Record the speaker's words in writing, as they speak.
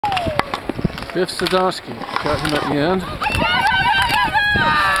Biff Sadowski got him at the end.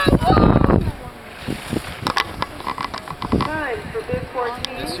 Time for Biff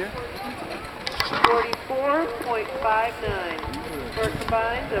 14, 44.59 for a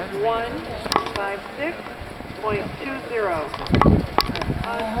combined of 156.20.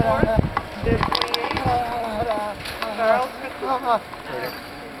 On fourth, Biff 28, Charles Christopher.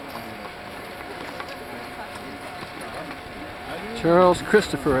 Charles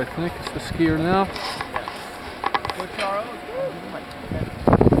Christopher, I think, is the skier now.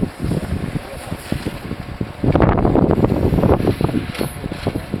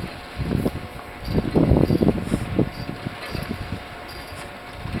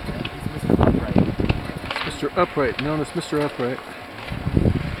 Mr. Upright, known as Mr. Upright.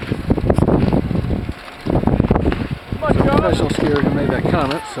 He's a professional skier who made that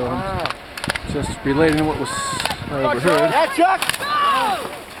comment, so I'm just relating what was overheard.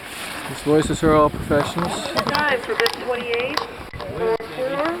 His voices are all professionals. Time for Biff 28,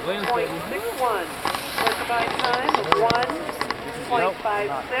 44.61 for a combined time of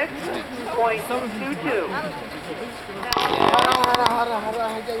 1.56.22.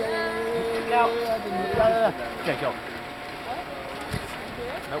 Now, Okay, go.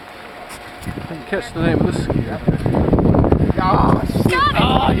 Nope. Didn't catch the name of this skier.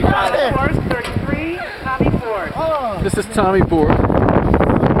 Oh, you got it. 33, Tommy Ford. This is Tommy Burke.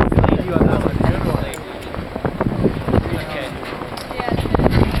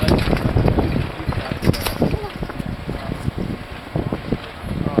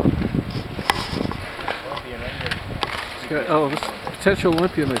 Oh, this is potential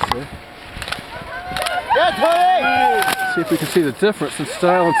Olympian, they say. See if we can see the difference in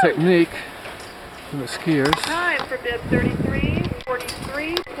style and technique in the skiers. Time for Biff 33,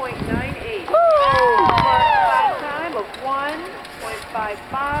 43.98. Time of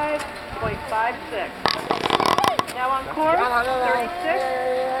 1.55.56. Now on course, 36,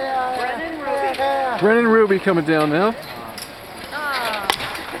 Brennan Ruby. Brennan Ruby coming down now.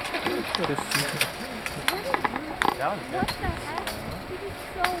 What the heck? He did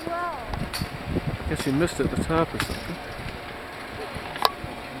so well. I guess he missed it at the top or something.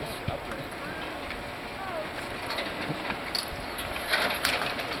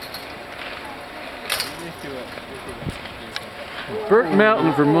 Burke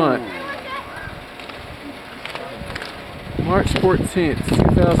Mountain, Vermont. March 14th,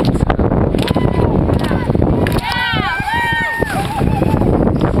 2010.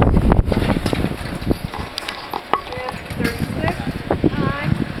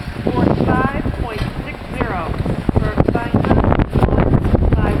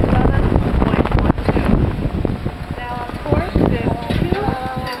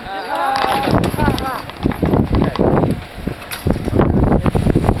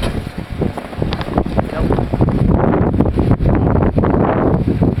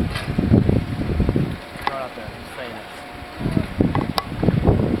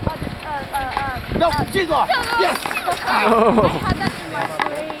 No, she's off. Yes. I had that in my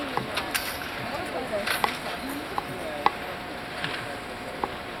brain.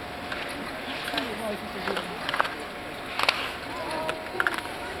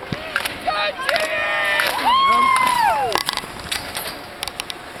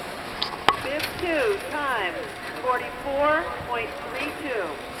 52, time 44.32.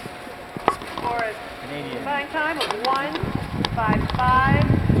 For a combined time of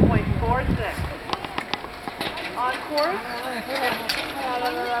 1.55.46. On course,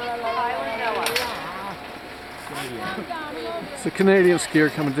 Highland Noah. It's a Canadian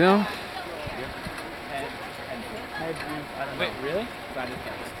skier coming down. Wait, really?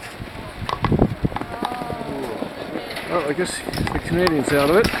 Oh, I guess the Canadian's out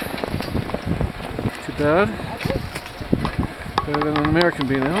of it. Too bad. Better than an American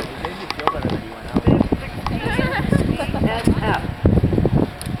being out. DNF.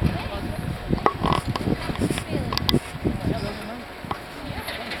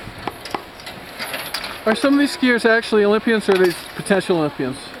 Are some of these skiers actually Olympians or are they potential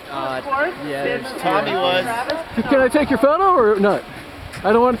Olympians? Yeah, Tommy was. Can I take your photo or not?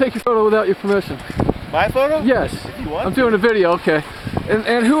 I don't want to take your photo without your permission. My photo? Yes. If you want. I'm doing a video, okay.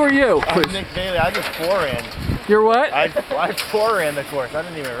 And who are you, please? I'm Nick Bailey. I just foreran. You're what? I foreran the course. I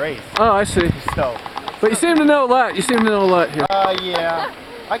didn't even race. Oh, I see. So. But you seem to know a lot. You seem to know a lot here. Yeah.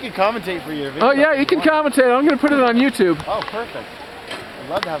 I can commentate for your video. Oh, yeah, you can commentate. I'm going to put it on YouTube. Oh, perfect. I'd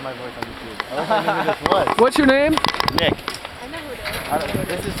love to have my voice on YouTube. I wish I knew who this was. What's your name? Nick. I know who it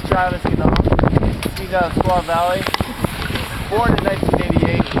is. This is Travis Ganong. He's out of Squaw Valley. Born in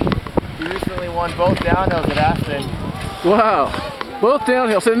 1988. He recently won both downhills at Aspen. Wow. Both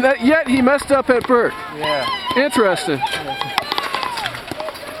downhills, and yet he messed up at Burke. Yeah. Interesting.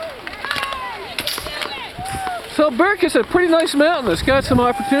 So Burke is a pretty nice mountain. It's got some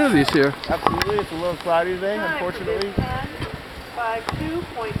opportunities here. Absolutely. It's a little cloudy today, unfortunately.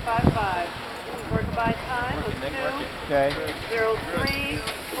 52.55. Work by time was 2. Okay. 03.2.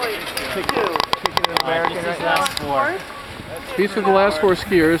 Kicking an American right now. These are the last 4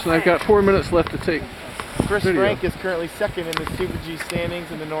 skiers, and I've got 4 minutes left to take. Chris video. Frank is currently second in the Super G standings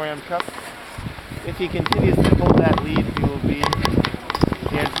in the NorAm Cup. If he continues to hold that lead, he will be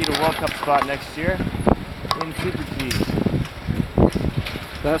guaranteed a World Cup spot next year in Super G.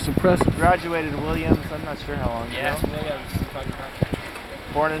 That's impressive. Graduated Williams, I'm not sure how long ago. Yeah, Williams.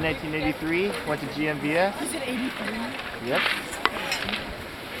 Born in 1983, went to GmbF. Is it 83? Yep.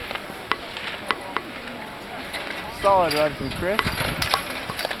 Solid run from Chris.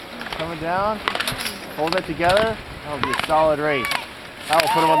 Coming down, hold it together. That'll be a solid race. That will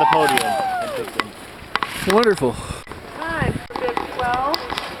put him on the podium. Wonderful. Time for bib 12.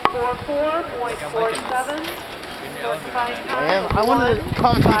 44.47. Man, I wanted to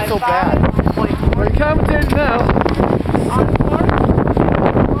commentate so bad. Well, you commentated now. On course.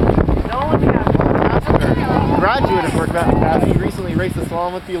 No one has. Graduated of Burke Mountain Pass. He recently raced a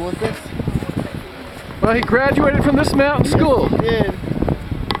slalom at the Olympics. Well, he graduated from this mountain school. Yes, he did.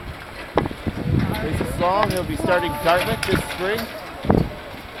 Raced a slalom. He'll be starting Dartmouth this spring.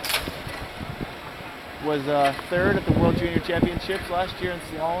 Was third at the World Junior Championships last year in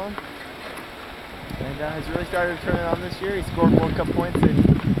slalom. And has really started to turn it on this year. He scored World Cup points in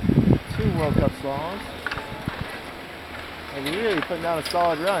 2 World Cup slaloms. And he really putting down a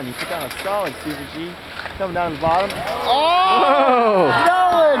solid run. He put down a solid Super G. Coming down to the bottom. Oh! No!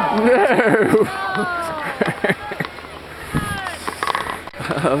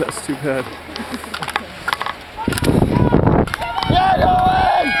 Oh, that's too bad. Yeah,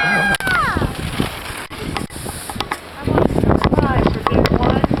 Nolan! Time for bib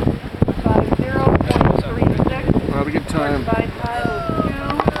 1. 50.36. Well, we get time. By time of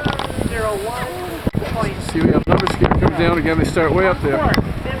 2:01. See, we have another skier come down again. They start way up there. Bib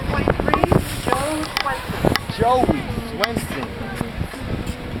 23. Joey Winston.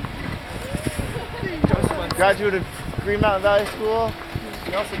 Graduate of Green Mountain Valley School.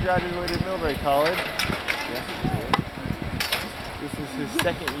 He also graduated Millbrae College. This is his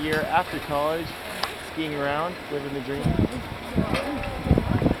second year after college, skiing around, living the dream. I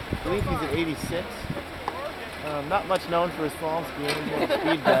believe he's at 86. Not much known for his slalom skiing, he's more of a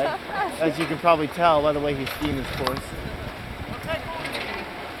speed bed, as you can probably tell by the way he's skiing this course.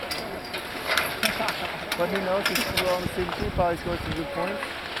 But who knows, he's well on the Super G, probably scored some good points.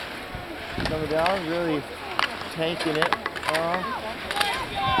 Coming down, really tanking it.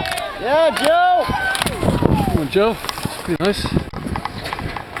 Yeah, Joe! Come on, Joe. It's pretty nice.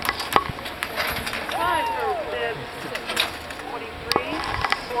 Time for bib 23.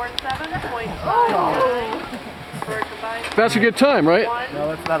 47.59. That's a good time, right? No,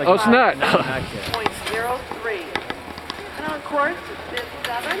 that's not a Oh, it's not. 0.03. And on course, bib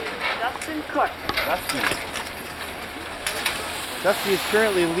 7. Dustin Cook. Dusty is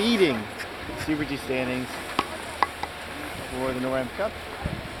currently leading the Super G standings for the NorAm Cup.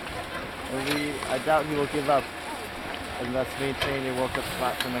 I doubt he will give up and thus maintain a World Cup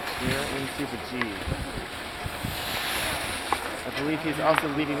spot for next year in Super G. I believe he's also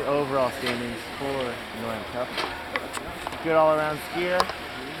leading the overall standings for the NorAm Cup. Good all-around skier.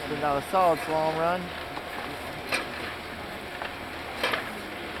 Put down a solid slalom run.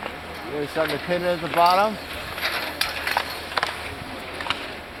 Really starting to pin it at the bottom.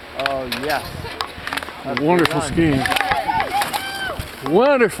 Oh, yes. That's Wonderful skiing.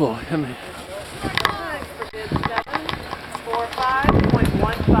 Wonderful. Time for bib 7.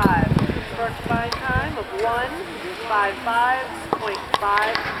 45.15. First by time of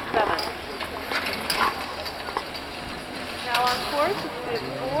 1:55.57. Now on course, bib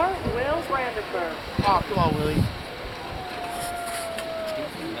 4. Will Brandenburg. Oh, come on, Willie.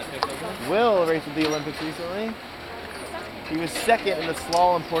 Will raced at the Olympics recently. He was second in the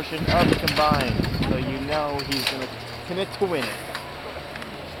slalom portion of the combined, so you know he's going to commit to win it.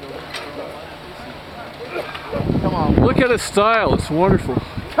 Come on, Will. Look at his style. It's wonderful.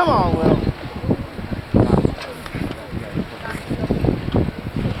 Come on, Will.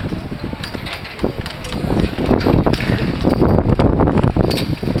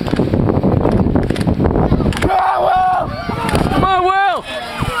 Come on, Will!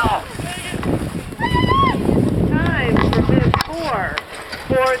 Time for bib 4.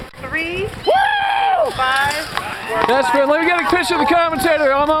 4-3. 5. That's good. Let me get a picture of the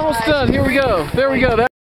commentator. I'm almost done. Here we go. There we go.